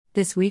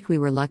This week we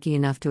were lucky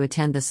enough to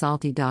attend the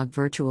Salty Dog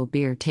virtual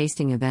beer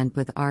tasting event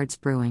with Ards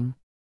Brewing.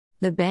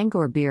 The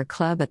Bangor Beer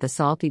Club at the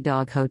Salty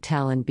Dog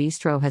Hotel and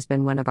Bistro has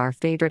been one of our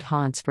favorite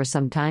haunts for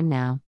some time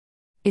now.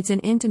 It's an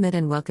intimate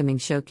and welcoming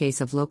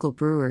showcase of local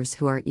brewers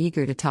who are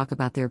eager to talk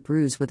about their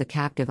brews with a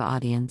captive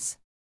audience.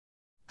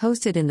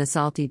 Hosted in the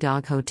Salty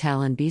Dog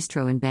Hotel and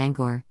Bistro in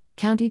Bangor,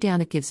 County Down,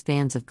 it gives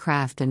fans of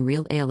craft and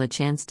real ale a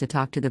chance to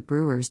talk to the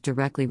brewers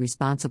directly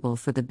responsible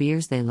for the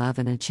beers they love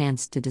and a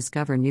chance to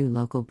discover new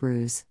local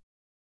brews.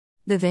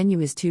 The venue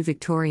is two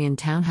Victorian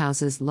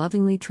townhouses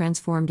lovingly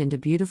transformed into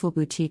beautiful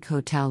boutique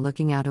hotel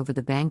looking out over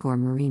the Bangor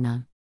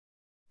Marina.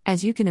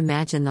 As you can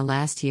imagine, the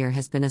last year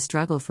has been a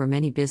struggle for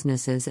many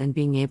businesses, and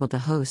being able to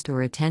host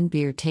or attend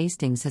beer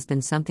tastings has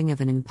been something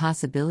of an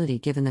impossibility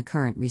given the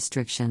current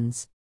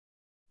restrictions.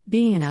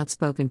 Being an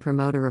outspoken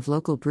promoter of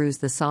local brews,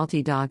 the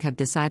Salty Dog have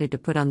decided to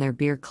put on their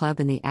beer club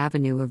in the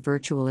avenue of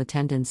virtual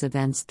attendance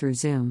events through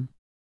Zoom.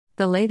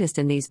 The latest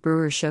in these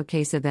brewer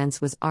showcase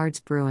events was Ards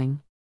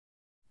Brewing.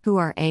 Who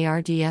are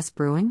ARDS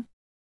Brewing?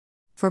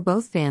 For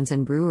both fans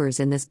and brewers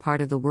in this part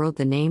of the world,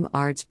 the name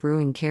Ards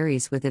Brewing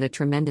carries with it a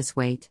tremendous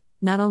weight,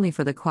 not only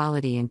for the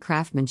quality and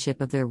craftsmanship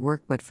of their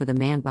work but for the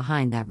man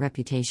behind that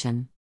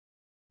reputation.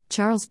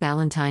 Charles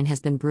Ballantyne has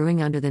been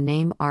brewing under the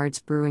name Ards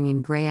Brewing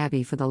in Grey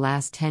Abbey for the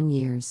last 10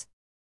 years.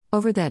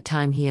 Over that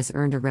time he has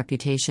earned a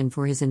reputation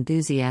for his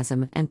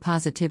enthusiasm and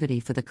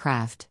positivity for the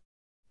craft.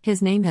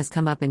 His name has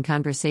come up in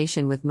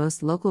conversation with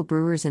most local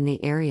brewers in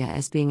the area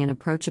as being an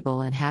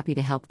approachable and happy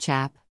to help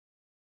chap.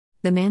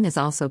 The man is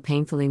also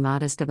painfully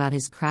modest about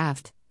his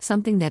craft,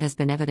 something that has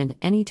been evident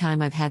any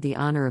time I've had the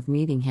honor of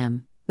meeting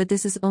him, but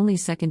this is only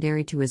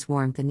secondary to his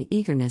warmth and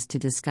eagerness to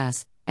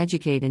discuss,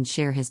 educate and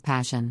share his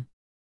passion.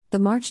 The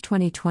March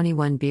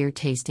 2021 beer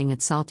tasting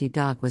at Salty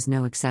Dog was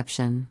no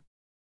exception.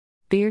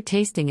 Beer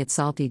tasting at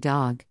Salty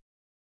Dog.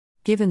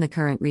 Given the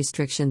current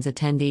restrictions,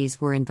 attendees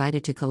were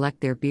invited to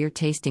collect their beer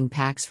tasting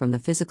packs from the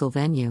physical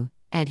venue,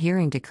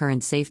 adhering to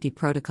current safety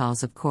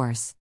protocols, of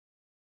course.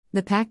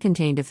 The pack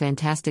contained a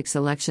fantastic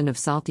selection of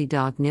Salty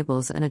Dog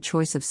nibbles and a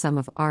choice of some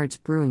of Ards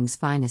Brewing's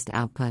finest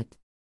output.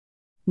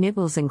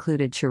 Nibbles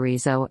included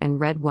chorizo and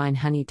red wine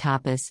honey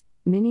tapas,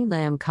 mini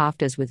lamb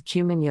koftas with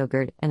cumin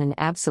yogurt, and an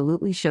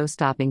absolutely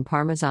show-stopping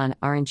Parmesan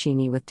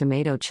arancini with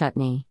tomato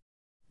chutney.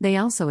 They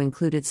also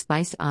included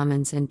spiced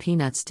almonds and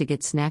peanuts to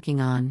get snacking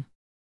on.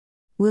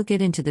 We'll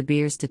get into the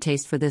beers to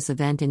taste for this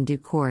event in due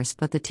course,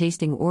 but the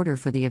tasting order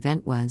for the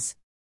event was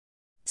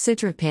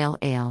Citra Pale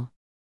Ale,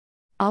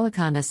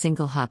 Aulacana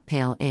Single Hop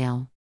Pale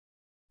Ale,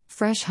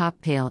 Fresh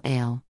Hop Pale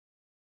Ale,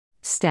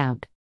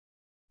 Stout,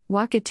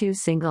 Wakatu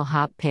Single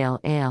Hop Pale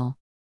Ale,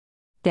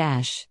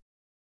 Dash,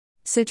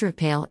 Citra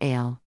Pale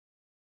Ale.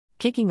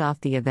 Kicking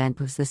off the event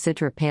was the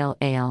Citra Pale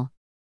Ale.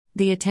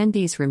 The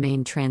attendees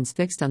remained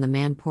transfixed on the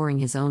man pouring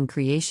his own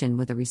creation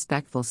with a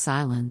respectful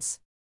silence.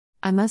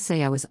 I must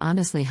say I was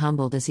honestly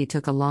humbled as he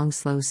took a long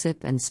slow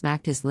sip and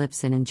smacked his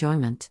lips in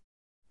enjoyment.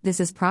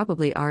 This is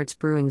probably Ards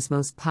Brewing's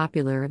most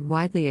popular and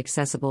widely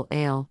accessible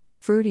ale,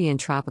 fruity and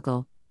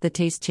tropical. The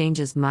taste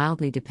changes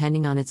mildly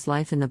depending on its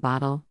life in the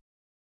bottle.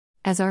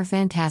 As our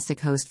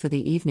fantastic host for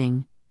the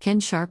evening, Ken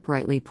Sharp,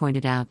 rightly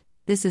pointed out,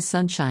 this is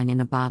sunshine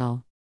in a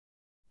bottle.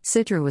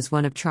 Citra was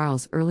one of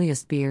Charles'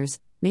 earliest beers,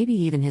 maybe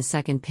even his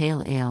second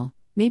pale ale,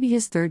 maybe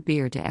his third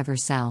beer to ever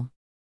sell.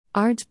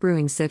 Ards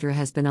Brewing Citra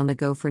has been on the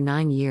go for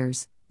 9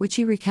 years, which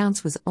he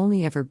recounts was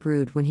only ever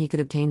brewed when he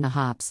could obtain the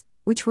hops,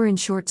 which were in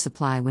short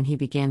supply when he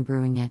began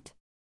brewing it.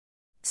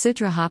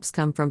 Citra hops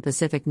come from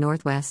Pacific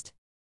Northwest.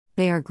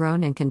 They are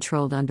grown and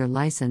controlled under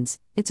license.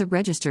 It's a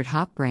registered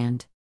hop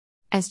brand.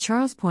 As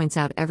Charles points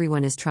out,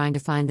 everyone is trying to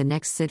find the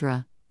next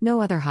Citra.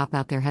 No other hop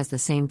out there has the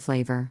same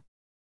flavor.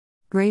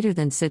 Greater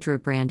Than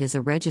Citra brand is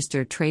a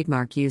registered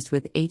trademark used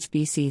with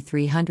HBC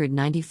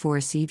 394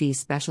 CV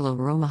special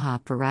aroma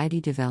hop variety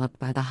developed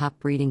by the Hop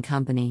Breeding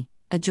Company,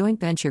 a joint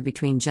venture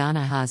between John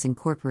Haas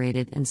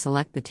Incorporated and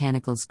Select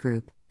Botanicals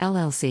Group,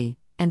 LLC,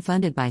 and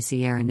funded by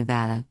Sierra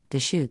Nevada,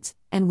 Deschutes,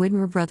 and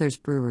Widmer Brothers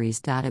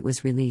Breweries. It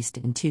was released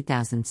in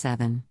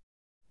 2007.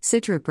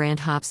 Citra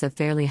brand hops have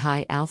fairly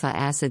high alpha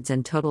acids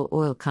and total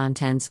oil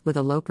contents with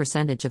a low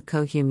percentage of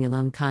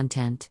cohumulone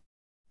content.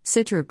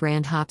 Citra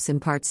brand hops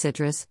impart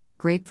citrus,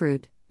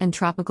 grapefruit, and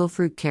tropical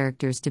fruit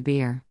characters to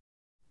beer.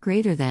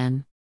 Greater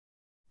than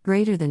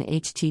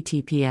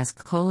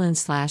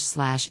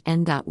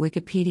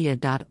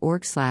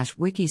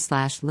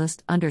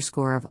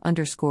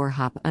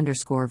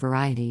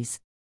https://n.wikipedia.org/wiki/list_of_hop_varieties.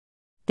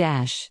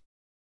 Dash.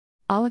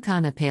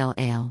 Aulacana Pale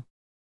Ale.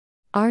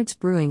 Ards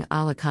Brewing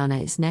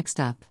Aulacana is next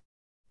up.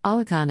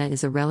 Aulacana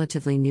is a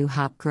relatively new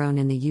hop grown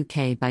in the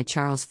UK by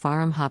Charles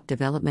Farham Hop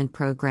Development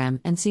Programme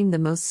and seemed the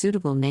most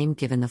suitable name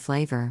given the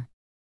flavour.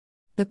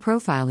 The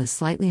profile is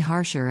slightly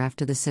harsher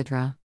after the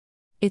Citra.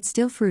 It's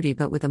still fruity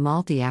but with a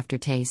malty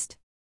aftertaste.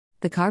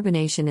 The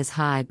carbonation is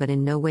high but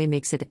in no way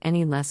makes it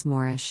any less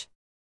moreish.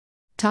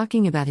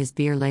 Talking about his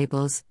beer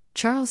labels,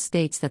 Charles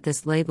states that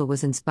this label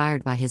was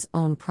inspired by his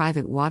own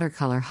private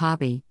watercolor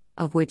hobby,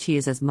 of which he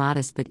is as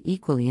modest but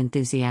equally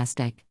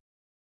enthusiastic.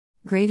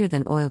 Greater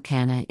Than Oil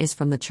Canna is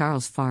from the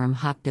Charles Farm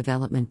Hop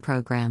Development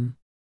Program.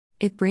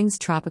 It brings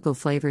tropical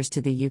flavors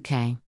to the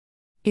UK.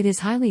 It is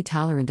highly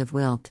tolerant of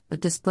wilt, but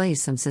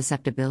displays some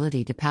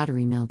susceptibility to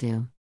powdery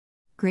mildew.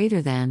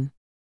 Greater than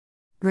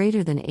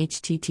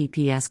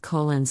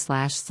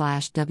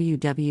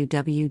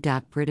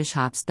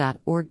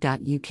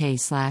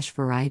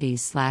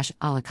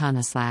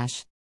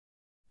https://www.britishhops.org.uk/varieties/alacana/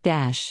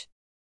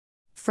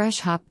 Fresh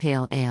Hop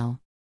Pale Ale.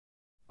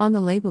 On the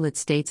label it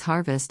states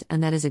harvest,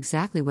 and that is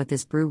exactly what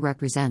this brew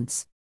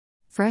represents.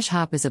 Fresh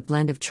Hop is a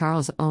blend of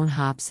Charles' own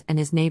hops and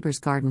his neighbor's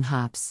garden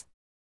hops.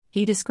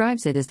 He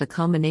describes it as the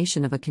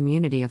culmination of a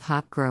community of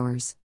hop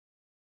growers.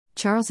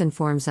 Charles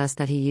informs us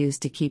that he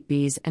used to keep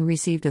bees and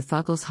received a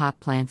Fuggles hop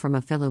plant from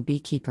a fellow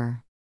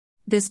beekeeper.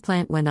 This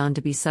plant went on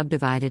to be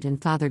subdivided and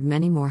fathered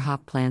many more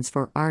hop plants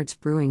for Ards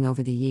Brewing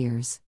over the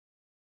years.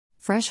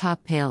 Fresh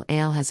Hop Pale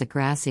Ale has a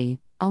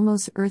grassy,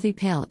 almost earthy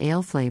pale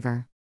ale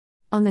flavor.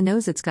 On the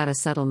nose it's got a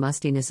subtle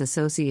mustiness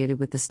associated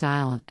with the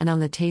style, and on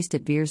the taste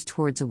it veers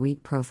towards a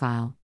wheat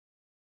profile.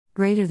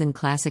 Greater than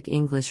classic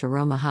English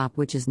aroma hop,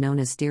 which is known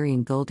as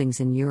Styrian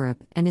Goldings in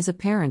Europe and is a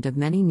parent of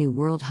many New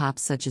World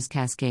hops such as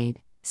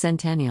Cascade,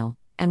 Centennial,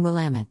 and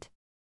Willamette.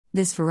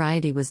 This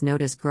variety was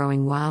noticed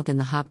growing wild in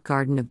the hop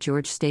garden of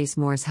George Stace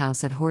Moore's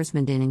house at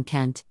Horsmondin in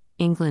Kent,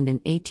 England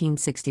in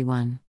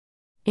 1861.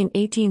 In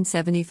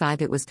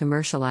 1875 it was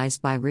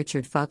commercialized by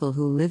Richard Fuggle,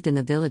 who lived in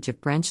the village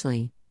of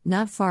Brenchley,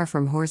 not far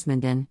from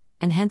Horsmondin,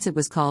 and hence it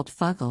was called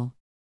Fuggle.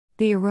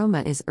 The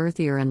aroma is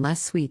earthier and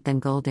less sweet than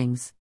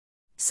Goldings.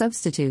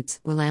 Substitutes: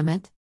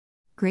 Willamette.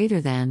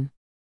 Greater than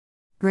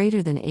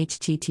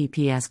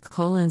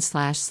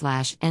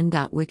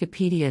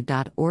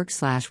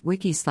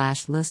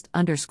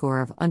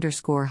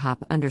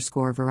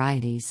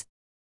https://n.wikipedia.org/wiki/list_of_hop_varieties.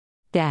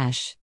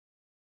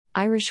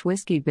 Irish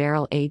Whiskey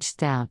Barrel Aged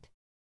Stout.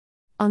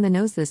 On the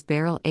nose this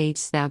barrel-aged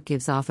stout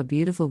gives off a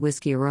beautiful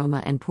whiskey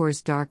aroma and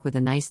pours dark with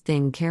a nice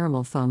thin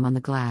caramel foam on the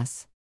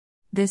glass.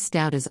 This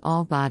stout is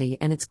all body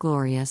and it's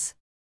glorious.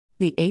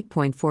 The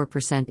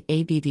 8.4%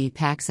 ABV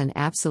packs an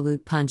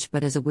absolute punch,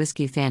 but as a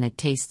whiskey fan it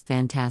tastes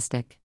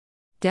fantastic.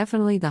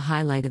 Definitely the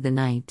highlight of the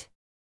night.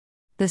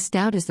 The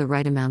stout is the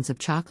right amounts of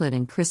chocolate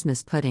and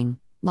Christmas pudding,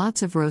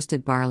 lots of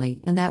roasted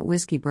barley, and that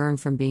whiskey burn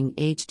from being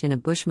aged in a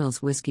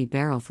Bushmills whiskey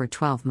barrel for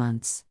 12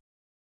 months.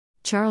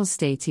 Charles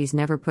states he's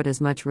never put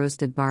as much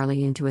roasted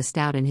barley into a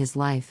stout in his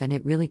life, and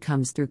it really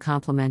comes through,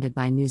 complemented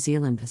by New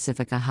Zealand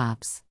Pacifica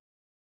hops.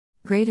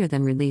 Greater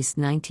than, released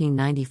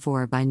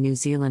 1994 by New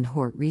Zealand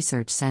Hort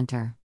Research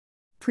Centre.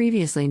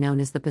 Previously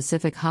known as the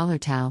Pacific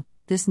Hallertau,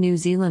 this New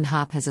Zealand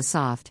hop has a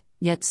soft,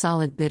 yet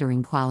solid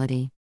bittering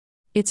quality.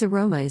 Its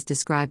aroma is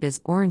described as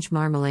orange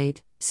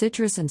marmalade,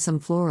 citrus and some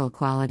floral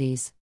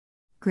qualities.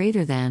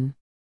 Greater than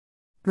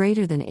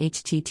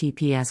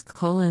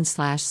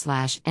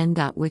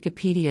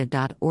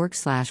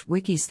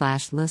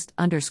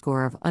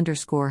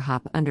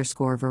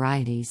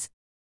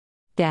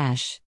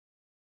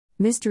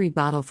Mystery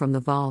Bottle from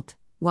the Vault,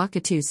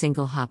 Wakatu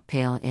Single Hop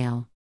Pale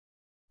Ale.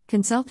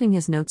 Consulting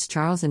his notes,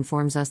 Charles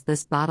informs us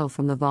this bottle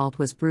from the vault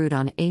was brewed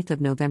on 8th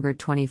of November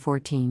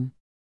 2014.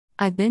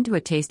 I've been to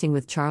a tasting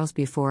with Charles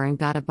before and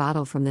got a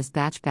bottle from this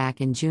batch back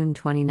in June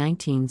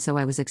 2019, so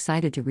I was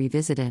excited to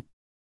revisit it.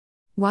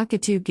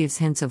 Wakatu gives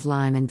hints of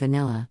lime and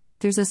vanilla.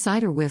 There's a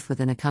cider whiff with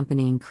an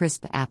accompanying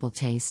crisp apple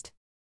taste.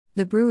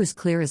 The brew is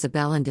clear as a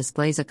bell and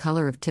displays a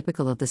color of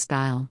typical of the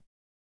style.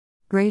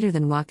 Greater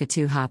than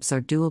Wakatu hops are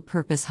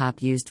dual-purpose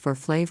hop used for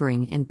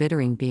flavoring and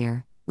bittering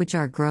beer, which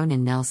are grown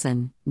in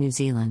Nelson, New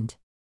Zealand.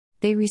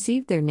 They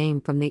received their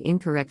name from the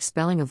incorrect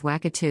spelling of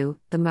Wakatu,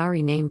 the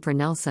Maori name for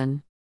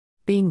Nelson.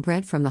 Being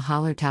bred from the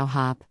Hallertau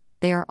hop,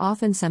 they are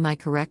often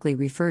semi-correctly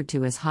referred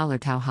to as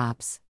Hallertau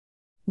hops.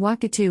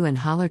 Wakatu and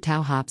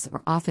Hallertau hops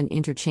are often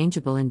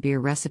interchangeable in beer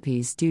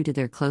recipes due to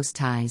their close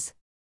ties.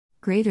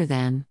 Greater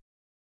than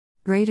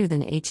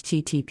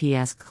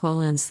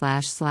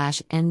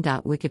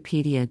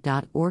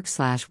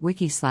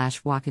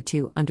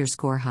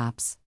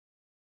https://n.wikipedia.org/wiki/wakatu_hops.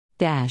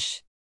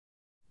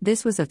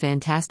 This was a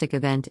fantastic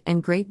event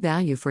and great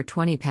value for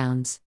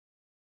 £20.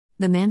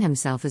 The man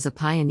himself is a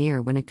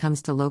pioneer when it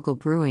comes to local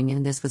brewing,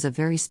 and this was a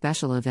very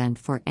special event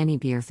for any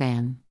beer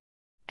fan.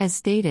 As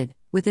stated,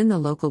 within the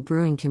local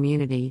brewing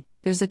community,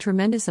 there's a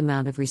tremendous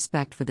amount of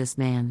respect for this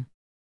man.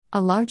 A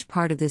large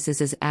part of this is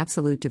his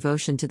absolute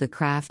devotion to the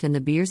craft and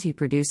the beers he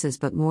produces,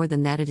 but more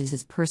than that, it is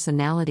his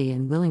personality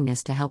and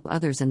willingness to help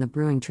others in the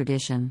brewing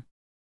tradition.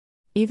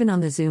 Even on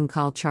the Zoom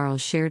call,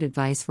 Charles shared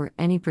advice for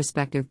any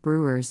prospective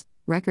brewers: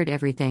 record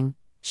everything,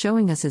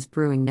 showing us his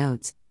brewing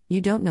notes. You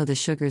don't know the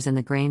sugars in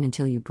the grain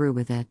until you brew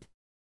with it.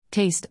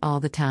 Taste all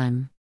the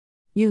time.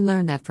 You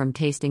learn that from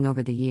tasting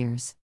over the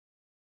years.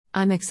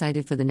 I'm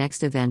excited for the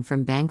next event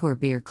from Bangor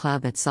Beer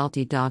Club at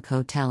Salty Dog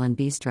Hotel and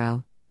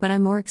Bistro, but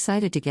I'm more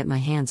excited to get my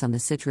hands on the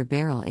Citra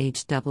Barrel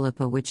Aged Double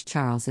IPA, which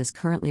Charles is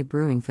currently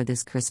brewing for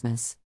this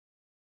Christmas.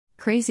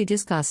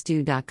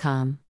 CrazyDiscostew.com